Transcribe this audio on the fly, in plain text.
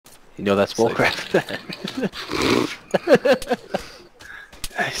You know that's bullcrap.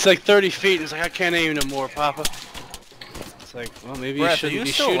 It's like 30 feet. It's like, I can't aim no more, Papa. It's like, well, maybe you shouldn't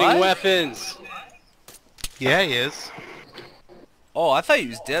be shooting weapons. Yeah, he is. Oh, I thought he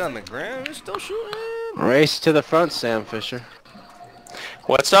was dead on the ground. You're still shooting? Race to the front, Sam Fisher.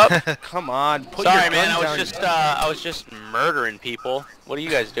 What's up? Come on, put Sorry, your gun man. down. I was just murdering people. What are you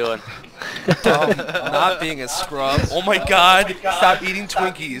guys doing? Not being a scrub. Oh my God! Stop eating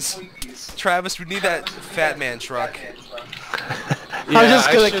Twinkies. Travis, we need that fat man truck. Yeah, I'm just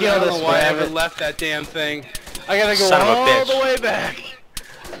gonna I kill don't this know why I ever rabbit. left that damn thing. I gotta go Son of a all bitch. the way back.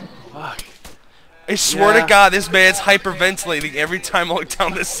 Fuck. I swear to God, this man's hyperventilating every time I look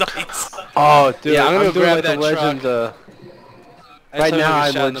down the sights. Oh, dude, Yeah, I'm gonna I'm doing grab like the that Legend. I Right saw him now, get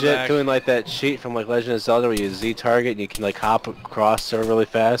I'm shot in the legit back. doing like that cheat from like Legend of Zelda where you Z target and you can like hop across so really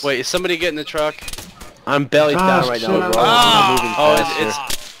fast. Wait, is somebody getting the truck? I'm belly down right now. shit. Bro. I'm moving Oh,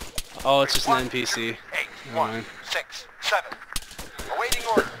 faster. it's just an NPC. 1, 6, 7. Awaiting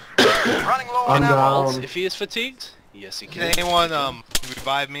order. Running low I'm on ammo. down. If he is fatigued, yes, he Can can. anyone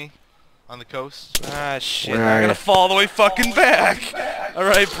revive me on the coast? Ah, shit. Where I are gotta ya? fall all the way fucking back.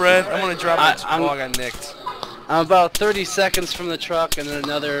 Alright, Brett. I'm gonna drop it. I'm- Oh, I got nicked. I'm about 30 seconds from the truck and then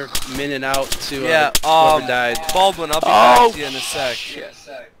another minute out to Yeah, whoever died. Baldwin, I'll be back to you in a sec. Shit.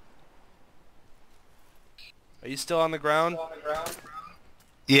 Are you still on the ground?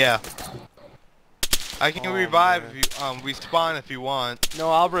 Yeah. I can Oh, revive man. if you respawn if you want.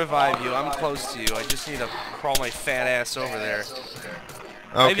 No, I'll revive you. I'm close to you. I just need to crawl my fat ass over there.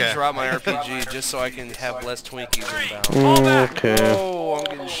 Maybe Okay. drop my RPG just so I can have less Twinkies inbound. Okay. Oh, I'm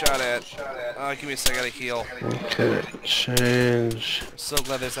getting shot at. Give me a sec, I gotta heal. Okay. Change. I'm so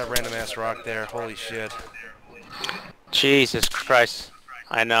glad there's that random ass rock there. Holy shit. Jesus Christ.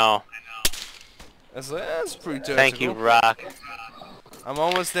 I know. That's pretty tactical. Thank you, Rock. I'm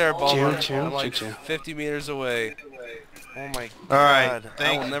almost there, Baldwin. Choo-choo, I'm like choo-choo. 50 meters away. Oh my God. Alright, I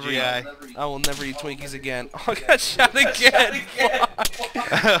thanks, will never GI. I will never eat Twinkies again. Oh, I got shot again.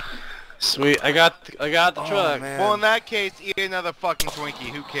 Fuck. Sweet, I got the Oh, truck. man. Well, in that case, eat another fucking Twinkie.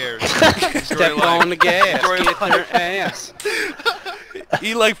 Who cares? Step on the gas. Enjoy Get life. their ass.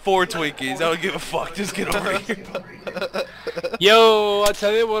 Eat like 4 Twinkies. I don't give a fuck. Just get over here. Yo, I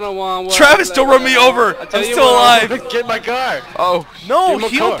tell you what I want. Travis, don't run me over. I tell I'm you still what I alive. want. Get in my car. Oh, No, Give him a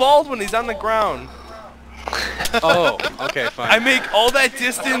heal car. Baldwin. He's on the ground. Oh, okay, I fine. make all that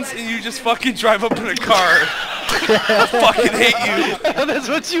distance and you just fucking drive up in a car. I fucking hate you. That's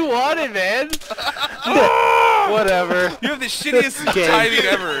what you wanted, man. Whatever. You have the shittiest Game. timing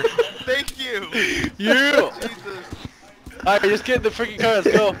ever. thank you. You. Jesus. Alright, just get in the freaking car.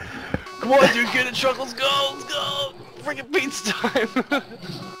 Let's go. Come on, dude. Get in the truck. Let's go. Let's go. Freaking pizza time.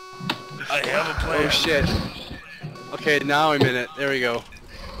 I have a plan. Oh shit. Okay, now I'm in it. There we go.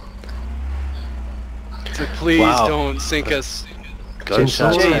 So please Wow. don't sink us.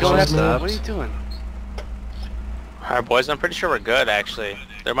 Gunshot. Jay, you don't have to. Snaps. What are you doing? Alright, boys. I'm pretty sure we're good, actually.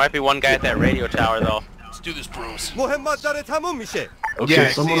 There might be one guy at that radio tower, though. Let's do this, bros. Okay, Yeah,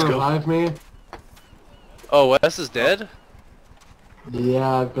 Someone let's go. revive me? Oh, Wes is dead? Yeah,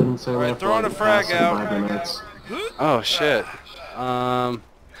 I've been saying Alright, that for throw in like a the frag past out. 5 minutes. Oh shit.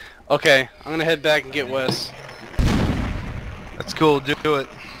 Okay, I'm gonna head back and get Wes. That's cool. Do it.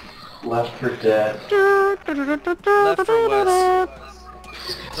 Left for dead. Left for Wes.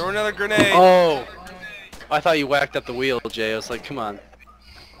 Throw another grenade. Oh! I thought you whacked up the wheel, Jay. I was like, come on.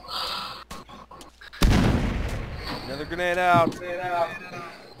 Another grenade out.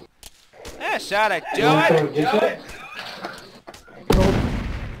 Yeah, shot at You want Joe. to get it?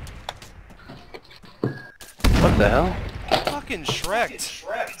 What the hell? Fucking Shrek.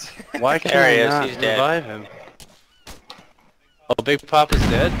 Why There he can't I is, not he's dead. revive him? Oh, Big Papa's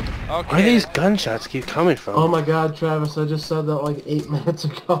dead? Okay. Where do these gunshots keep coming from? Oh my god, Travis, I just said that like 8 minutes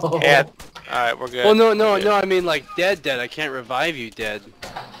ago. Yeah. Alright, we're good. Well, no, We're good. I mean like dead. I can't revive you dead.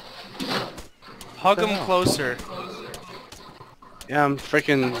 Hug him closer. Yeah, I'm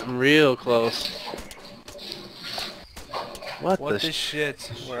freaking real close. What, What the the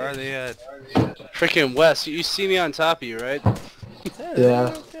shit? Where are they at? Freaking Wes, you see me on top of you, right?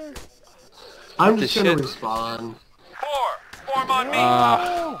 Yeah. I'm the just gonna shit? respawn. Form on me.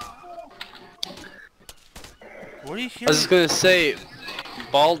 What are you I hearing? was just gonna say,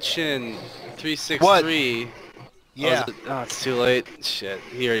 Bald Chin 363. Yeah. Oh, it's too late. Shit,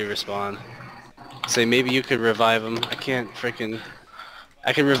 he already respawned. Say maybe you could revive him. I can't freaking.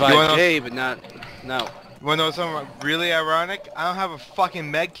 I can You revive wanna- Jay, but not. No. Wanna know something really ironic? I don't have a fucking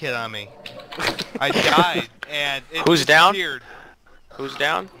med kit on me. I died and it Who's down? disappeared. Who's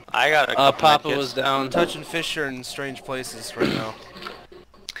down? I got a couple Papa medkits. was down. Touching Fisher in strange places right now.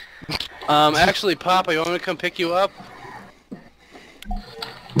 Actually, Papa, you want me to come pick you up?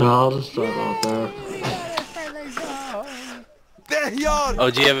 No, I'll just drive out there. Oh,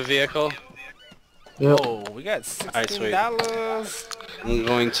 do you have a vehicle? Yep. Oh, we got Alright, sweet. $16. I'm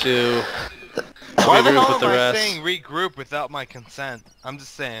going to Why the regroup hell with the am I rest. saying regroup without my consent? I'm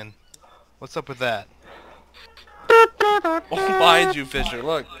just saying. What's up with that? Oh, behind you, Fisher.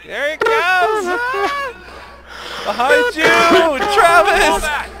 Look. There he goes. Behind you, Travis.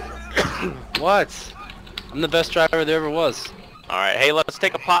 What? I'm the best driver there ever was. Alright, hey, let's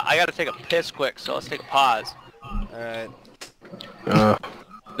take a pause. I gotta take a piss quick, so let's take a pause. Alright.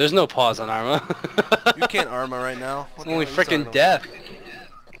 There's no pause on Arma. You can't Arma right now. It's only freaking death.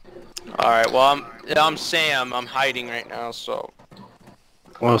 Alright, well, I'm Sam. I'm hiding right now, so...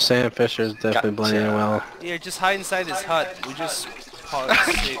 Well, Sam Fisher's definitely blending in well. Yeah, just hide inside his hut. We just paused.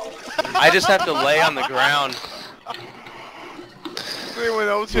 I just have to lay on the ground. Does anyone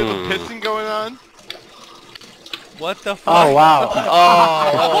else hear the pissing going on? What the fuck? Oh wow!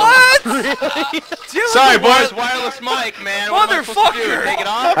 Oh, What? sorry, boys. Wireless mic, man. What am I supposed to do? Motherfucker! Take it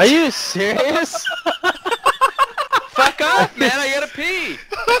off? Are you serious? Fuck off, man. I gotta pee.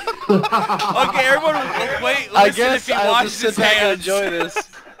 Okay, everyone, wait. I Listen guess if he I'll washes just his sit back and hands. enjoy this.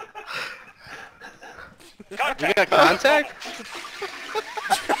 You got contact?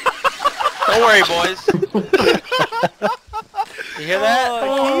 Don't worry, boys. You hear that?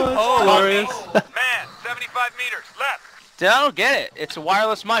 Oh, Glorious. Man, 75 meters, left. Dude, I don't get it. It's a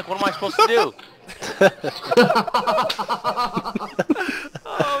wireless mic. What am I supposed to do?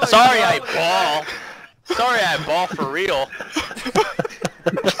 Sorry, I ball. Sorry, I ball for real.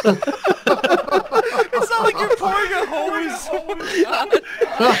 It's not like you're pouring a hose.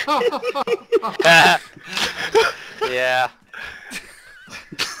 Yeah.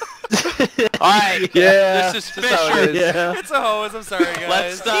 Alright, Yeah, this is that's how it Fisher. is. Yeah. It's a hose. I'm sorry,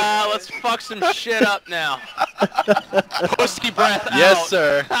 guys. Let's fuck some shit up now. Pussy breath out. Yes,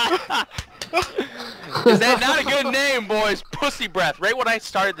 sir. Is that not a good name, boys? Pussy breath. Right when I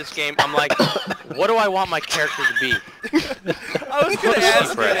started this game, I'm like, what do I want my character to be? I was gonna ask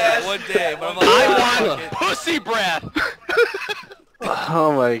you that one day, but I'm like, I fuck want it. pussy breath.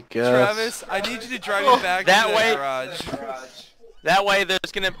 Oh my god. Travis, I need you to drive me back That to way- the garage. That way,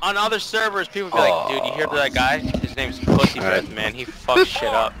 there's gonna on other servers, people be like, dude, you hear that guy? His name's Pussy Breath, man. He fucks shit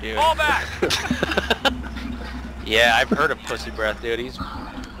up, dude. Fall back. Yeah, I've heard of Pussy Breath, dude. He's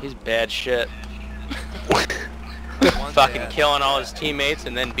bad shit. Fucking killing all his teammates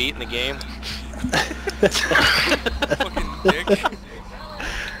and then beating the game. Fucking dick.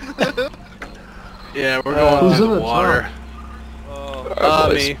 Yeah, we're going Who's to in the the water.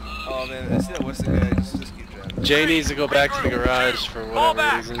 Oh, Me. oh man, I see that Western guy. Just keep driving. Jay needs to go back to the garage for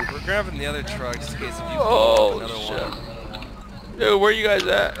whatever reason. We're grabbing the other truck just in case if you Oh, another shit. one. Dude, where you guys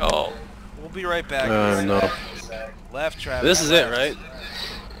at? Oh. We'll be right back. No. Left, Travis. This is it, left. right?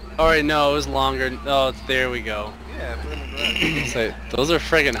 Alright, no, it was longer. Oh, there we go. Yeah, put it in the garage. So, those are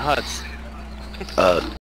friggin' huts.